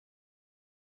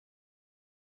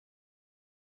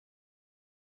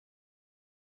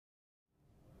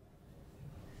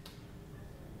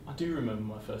do remember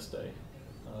my first day.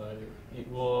 It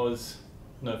was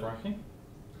nerve-wracking,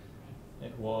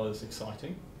 it was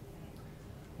exciting,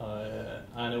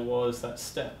 and it was that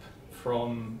step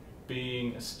from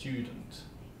being a student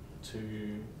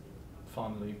to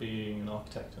finally being an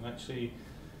architect and actually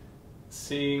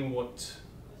seeing what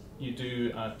you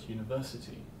do at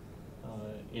university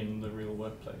in the real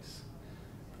workplace.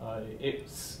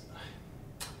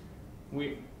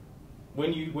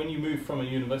 When you move from a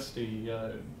university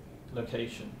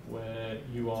location where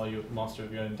you are your master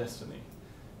of your own destiny,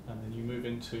 and then you move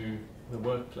into the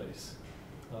workplace,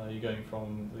 you're going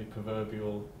from the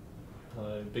proverbial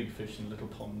big fish in a little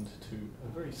pond to a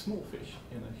very small fish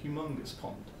in a humongous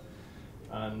pond.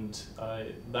 And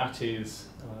that is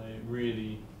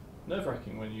really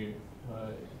nerve-wracking when you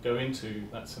go into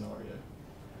that scenario.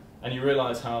 And you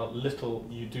realise how little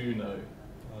you do know,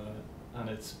 and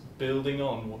it's building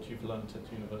on what you've learnt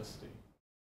at university.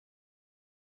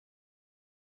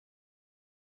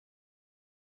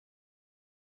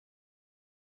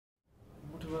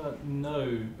 What do I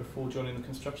know before joining the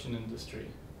construction industry?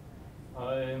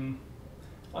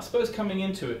 I suppose coming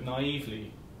into it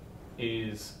naively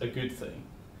is a good thing,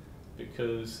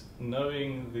 because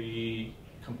knowing the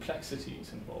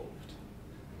complexities involved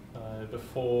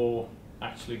before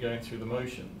actually going through the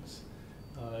motions,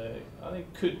 I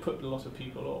think could put a lot of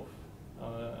people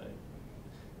off.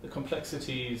 The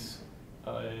complexities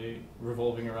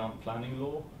revolving around planning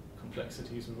law,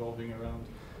 complexities revolving around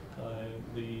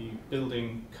the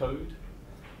building code.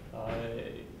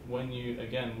 When you,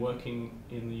 again, working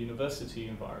in the university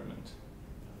environment,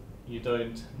 you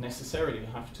don't necessarily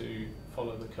have to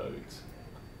follow the codes.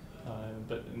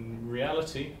 But in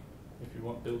reality, if you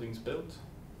want buildings built,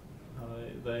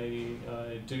 they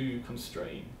do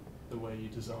constrain the way you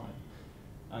design.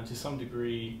 And to some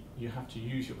degree, you have to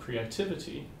use your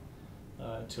creativity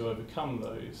to overcome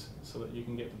those so that you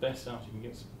can get the best out, you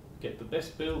can get the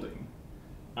best building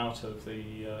out of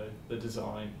the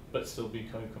design, but still be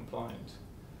code compliant.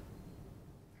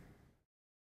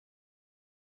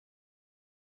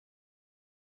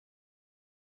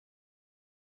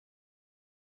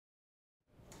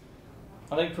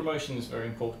 I think promotion is very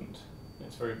important.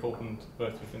 It's very important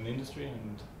both within the industry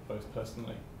and both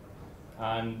personally.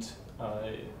 And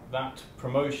that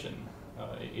promotion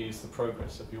is the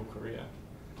progress of your career.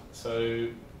 So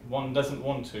one doesn't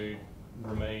want to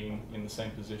remain in the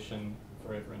same position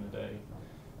forever and a day.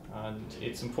 And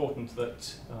it's important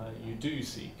that you do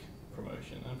seek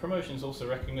promotion. And promotion is also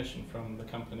recognition from the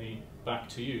company back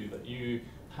to you that you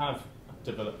have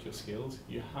developed your skills,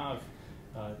 you have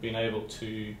been able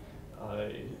to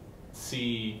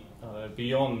see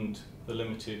beyond the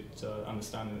limited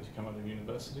understanding that you come out of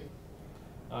university.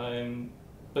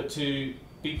 But to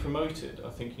be promoted, I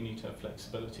think you need to have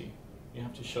flexibility. You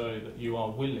have to show that you are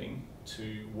willing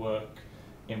to work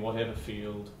in whatever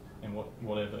field, in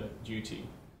whatever duty.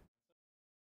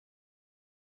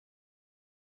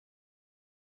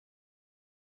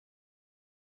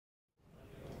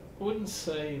 I wouldn't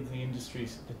say the industry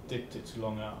is addicted to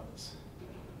long hours.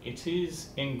 It is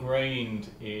ingrained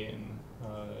in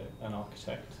an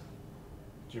architect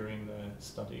during their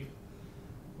study.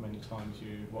 Many times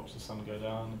you watch the sun go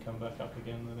down and come back up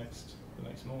again the next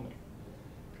morning.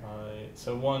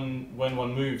 So when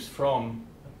one moves from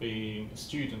being a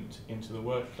student into the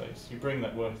workplace, you bring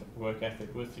that work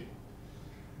ethic with you.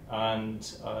 And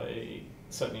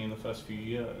certainly in the first few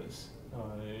years,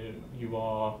 you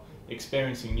are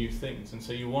experiencing new things, and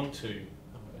so you want to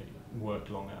work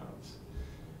long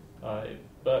hours.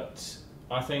 But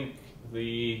I think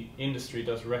the industry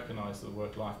does recognise the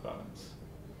work-life balance,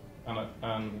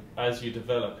 and as you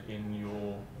develop in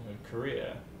your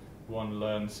career, one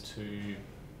learns to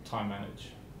time manage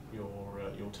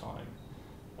your time.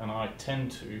 And I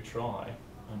tend to try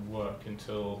and work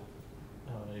until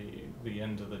the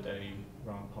end of the day,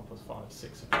 around 5:30,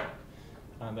 6 o'clock,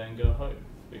 and then go home,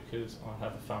 because I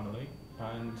have a family,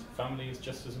 and family is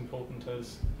just as important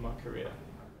as my career.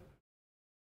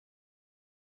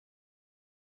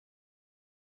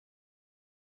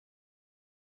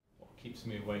 What keeps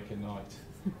me awake at night?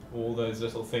 All those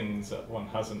little things that one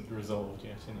hasn't resolved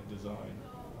yet in a design.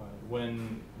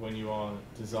 When you are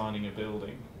designing a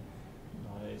building,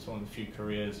 it's one of the few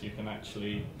careers you can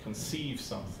actually conceive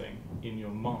something in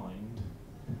your mind,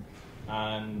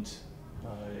 and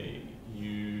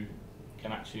you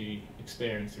can actually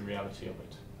experience the reality of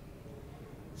it.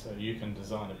 So you can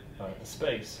design a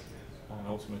space, and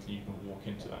ultimately you can walk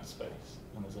into that space,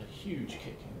 and there's a huge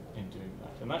kick in doing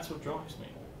that, and that's what drives me.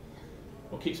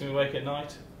 What keeps me awake at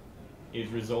night is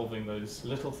resolving those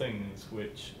little things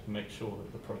which make sure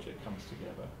that the project comes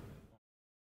together.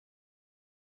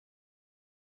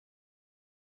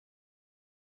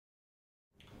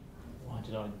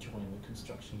 did I join the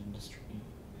construction industry?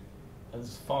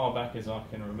 As far back as I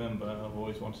can remember, I've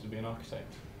always wanted to be an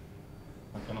architect.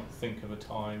 I cannot think of a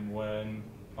time when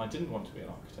I didn't want to be an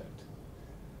architect.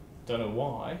 Don't know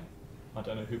why. I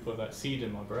don't know who put that seed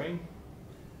in my brain.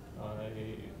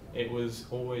 It was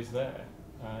always there,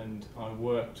 and I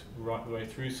worked right the way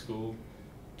through school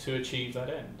to achieve that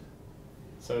end.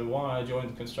 So why I joined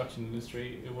the construction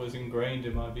industry, it was ingrained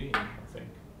in my being, I think.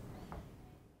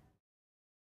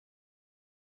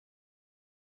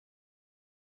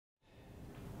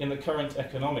 In the current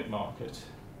economic market,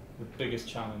 the biggest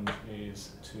challenge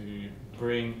is to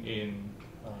bring in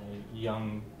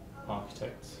young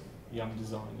architects, young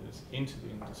designers into the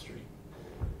industry.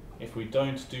 If we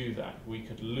don't do that, we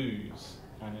could lose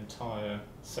an entire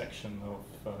section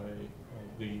of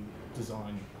the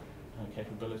design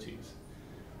capabilities.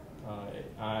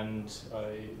 And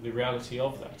the reality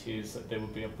of that is that there will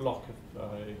be a block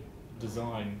of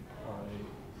design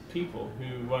people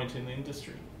who weren't in the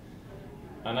industry.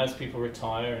 And as people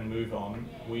retire and move on,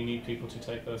 we need people to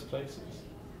take those places.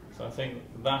 So I think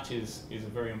that is a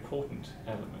very important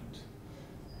element.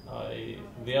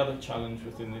 The other challenge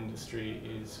within the industry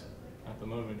is, at the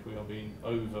moment, we are being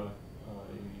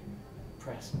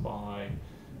pressed by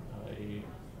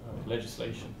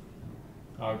legislation.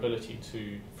 Our ability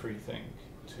to free think,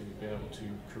 to be able to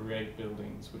create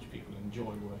buildings which people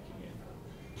enjoy working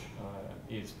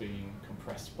in, is being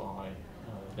compressed by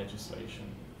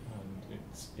legislation, and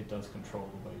it does control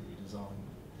the way we design.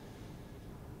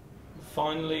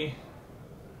 Finally,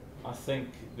 I think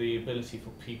the ability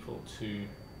for people to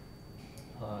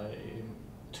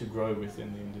grow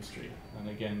within the industry, and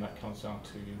again that comes down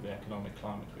to the economic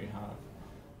climate we have.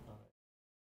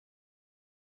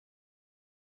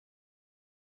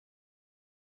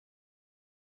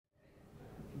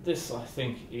 This, I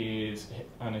think, is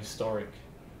an historic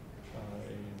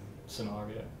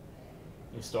scenario.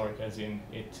 Historic as in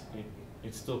it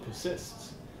still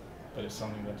persists, but it's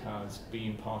something that has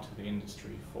been part of the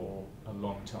industry for a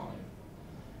long time,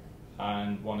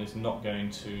 and one is not going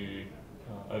to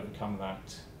overcome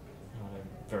that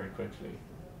very quickly,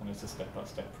 and it's a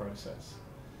step-by-step process.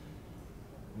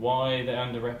 Why they're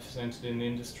underrepresented in the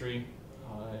industry?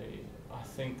 I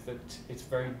think that it's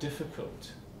very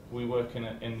difficult. We work in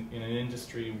an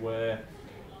industry where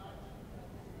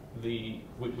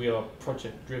we are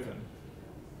project-driven.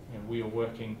 You know, we are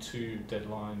working to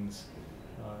deadlines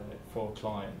for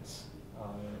clients,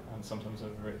 and sometimes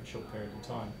over a very short period of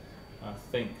time. I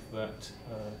think that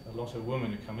a lot of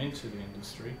women who come into the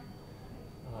industry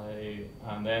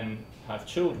and then have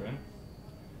children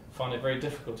find it very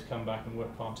difficult to come back and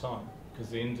work part-time, because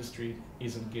the industry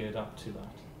isn't geared up to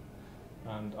that.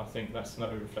 And I think that's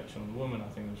no reflection on the woman, I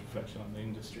think it's a reflection on the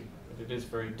industry. But it is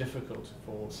very difficult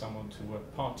for someone to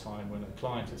work part-time when a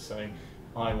client is saying,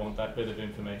 I want that bit of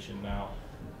information now,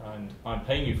 and I'm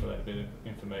paying you for that bit of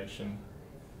information.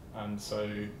 And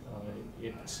so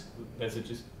there's a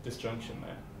disjunction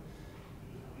there.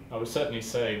 I would certainly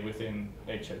say within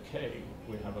HOK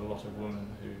we have a lot of women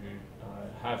who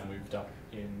have moved up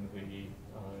in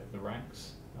the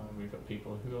ranks. We've got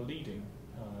people who are leading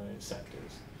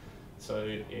sectors.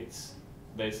 So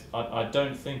I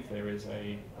don't think there is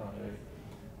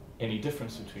any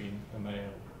difference between a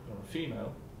male or a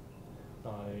female.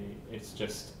 It's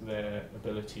just their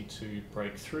ability to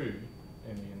break through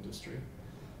in the industry.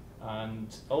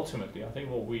 And ultimately, I think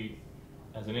what we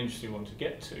as an industry want to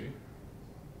get to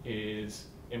is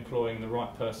employing the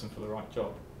right person for the right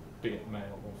job, be it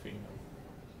male or female.